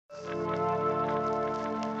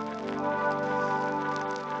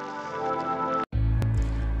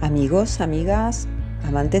Amigos, amigas,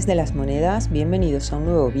 amantes de las monedas, bienvenidos a un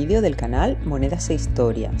nuevo vídeo del canal Monedas e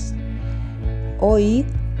Historias. Hoy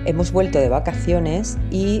hemos vuelto de vacaciones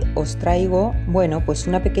y os traigo, pues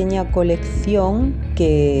una pequeña colección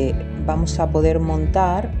que vamos a poder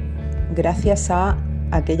montar gracias a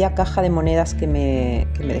aquella caja de monedas que me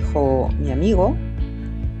dejó mi amigo.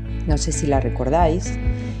 No sé si la recordáis.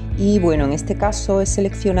 Y bueno, en este caso he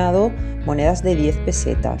seleccionado monedas de 10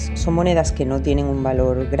 pesetas. Son monedas que no tienen un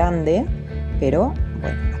valor grande, pero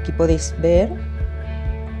bueno, aquí podéis ver,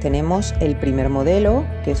 tenemos el primer modelo,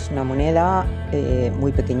 que es una moneda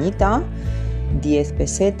muy pequeñita, 10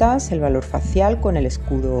 pesetas, el valor facial con el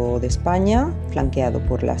escudo de España, flanqueado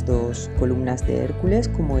por las dos columnas de Hércules,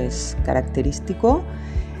 como es característico.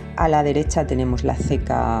 A la derecha tenemos la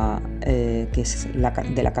ceca, que es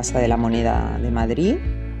de la Casa de la Moneda de Madrid.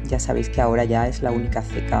 Ya sabéis que ahora ya es la única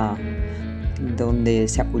ceca donde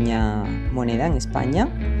se acuña moneda en España.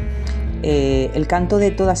 El canto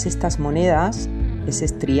de todas estas monedas es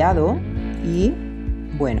estriado y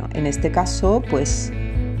bueno, en este caso pues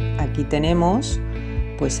aquí tenemos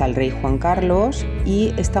pues al rey Juan Carlos,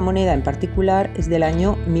 y esta moneda en particular es del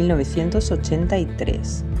año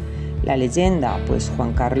 1983. La leyenda, pues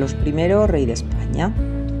Juan Carlos I, rey de España.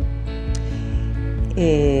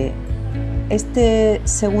 Este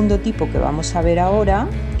segundo tipo que vamos a ver ahora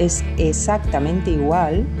es exactamente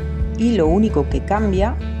igual, y lo único que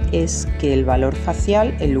cambia es que el valor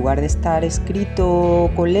facial, en lugar de estar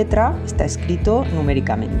escrito con letra, está escrito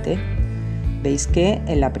numéricamente. Veis que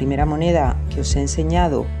en la primera moneda que os he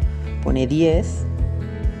enseñado pone 10,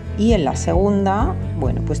 y en la segunda,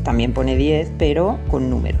 pues también pone 10, pero con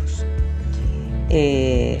números.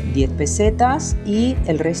 10 pesetas, y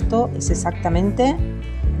el resto es exactamente,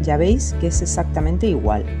 ya veis que es exactamente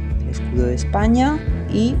igual. El escudo de España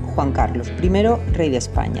y Juan Carlos I, rey de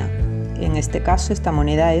España. En este caso esta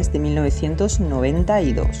moneda es de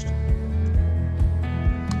 1992.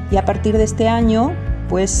 Y a partir de este año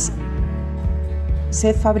pues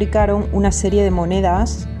se fabricaron una serie de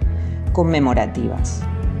monedas conmemorativas.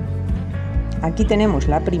 Aquí tenemos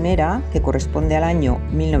la primera, que corresponde al año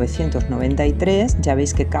 1993, ya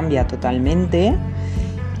veis que cambia totalmente.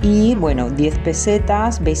 Y bueno, 10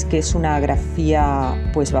 pesetas, veis que es una grafía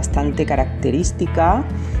pues bastante característica,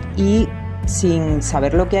 y sin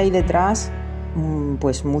saber lo que hay detrás,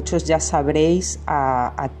 pues muchos ya sabréis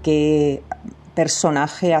a qué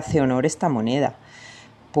personaje hace honor esta moneda,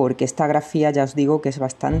 porque esta grafía ya os digo que es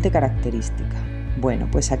bastante característica. Bueno,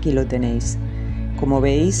 pues aquí lo tenéis. Como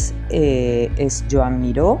veis, es Joan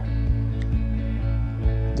Miró.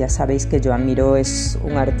 Ya sabéis que Joan Miró es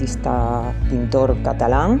un artista pintor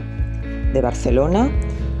catalán de Barcelona,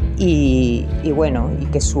 y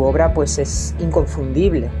que su obra pues es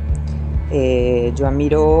inconfundible. Joan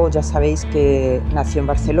Miró, ya sabéis que nació en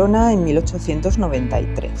Barcelona en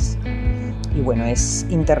 1893 y bueno, es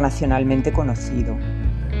internacionalmente conocido.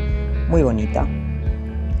 Muy bonita.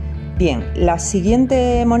 Bien, la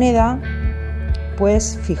siguiente moneda,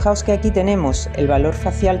 pues fijaos que aquí tenemos el valor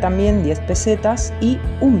facial también, 10 pesetas, y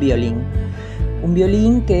un violín. Un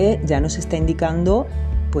violín que ya nos está indicando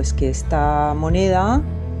pues que esta moneda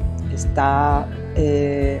está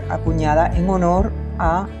acuñada en honor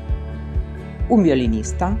a un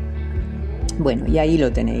violinista. Bueno, y ahí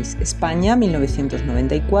lo tenéis. España,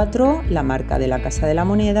 1994, la marca de la Casa de la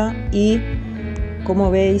Moneda, y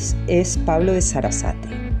como veis es Pablo de Sarasate,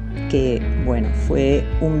 que fue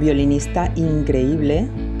un violinista increíble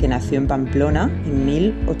que nació en Pamplona en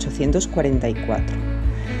 1844.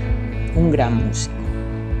 Un gran músico.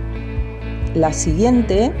 La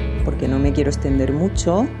siguiente, porque no me quiero extender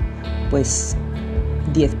mucho, pues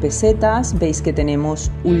 10 pesetas, veis que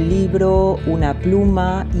tenemos un libro, una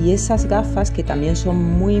pluma y esas gafas que también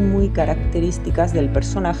son muy muy características del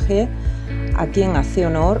personaje a quien hace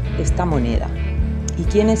honor esta moneda. ¿Y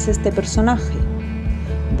quién es este personaje?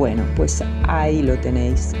 Bueno, pues ahí lo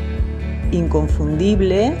tenéis.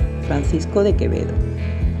 Inconfundible, Francisco de Quevedo.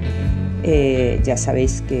 Ya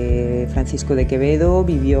sabéis que Francisco de Quevedo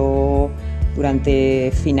vivió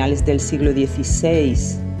durante finales del siglo XVI,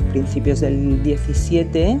 principios del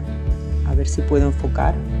XVII. A ver si puedo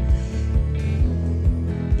enfocar.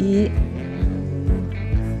 Y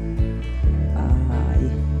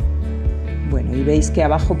y veis que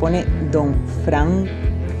abajo pone Don Fran,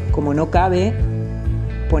 como no cabe,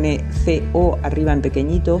 pone CO arriba en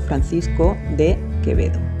pequeñito, Francisco de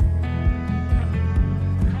Quevedo.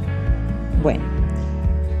 Bueno,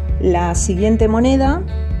 la siguiente moneda,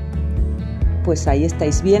 pues ahí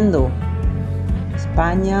estáis viendo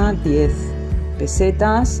España, 10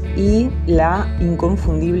 pesetas, y la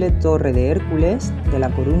inconfundible Torre de Hércules de La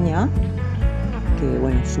Coruña, que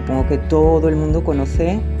bueno, supongo que todo el mundo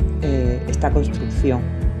conoce esta construcción.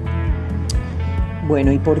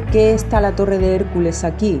 Bueno, ¿y por qué está la Torre de Hércules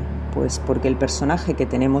aquí? Pues porque el personaje que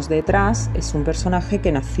tenemos detrás es un personaje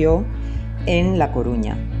que nació en La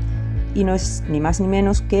Coruña y no es ni más ni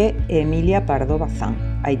menos que Emilia Pardo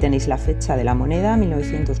Bazán. Ahí tenéis la fecha de la moneda,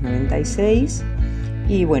 1996.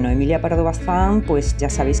 Y bueno, Emilia Pardo Bazán, pues ya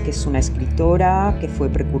sabéis que es una escritora que fue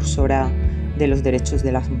precursora de los derechos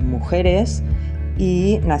de las mujeres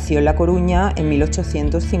y nació en La Coruña en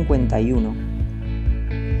 1851.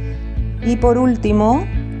 Y por último,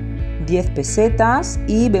 10 pesetas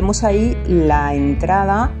y vemos ahí la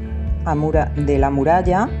entrada de la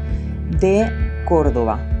muralla de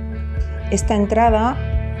Córdoba. Esta entrada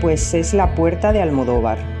pues es la puerta de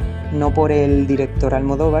Almodóvar, no por el director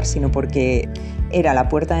Almodóvar, sino porque era la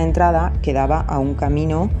puerta de entrada que daba a un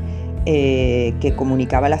camino que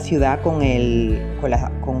comunicaba la ciudad con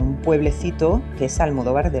un pueblecito que es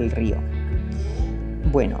Almodóvar del Río.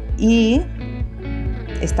 Bueno, y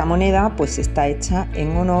esta moneda pues está hecha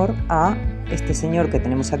en honor a este señor que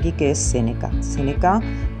tenemos aquí, que es Séneca. Séneca,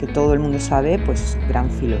 que todo el mundo sabe, pues gran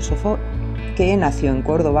filósofo, que nació en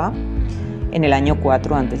Córdoba en el año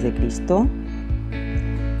 4 a.C.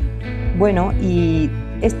 Bueno, y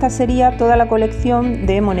esta sería toda la colección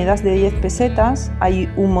de monedas de 10 pesetas. Hay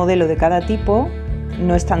un modelo de cada tipo,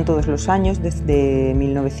 no están todos los años, desde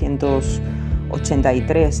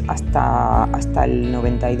 1983 hasta el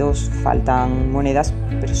 92 faltan monedas,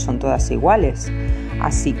 pero son todas iguales.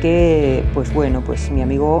 Así que, pues bueno, pues mi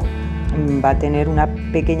amigo va a tener una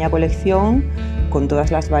pequeña colección con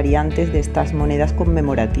todas las variantes de estas monedas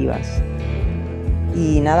conmemorativas.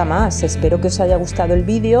 Y nada más, espero que os haya gustado el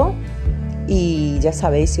vídeo y ya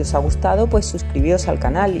sabéis, si os ha gustado, pues suscribíos al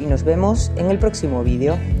canal y nos vemos en el próximo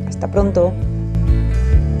vídeo. Hasta pronto.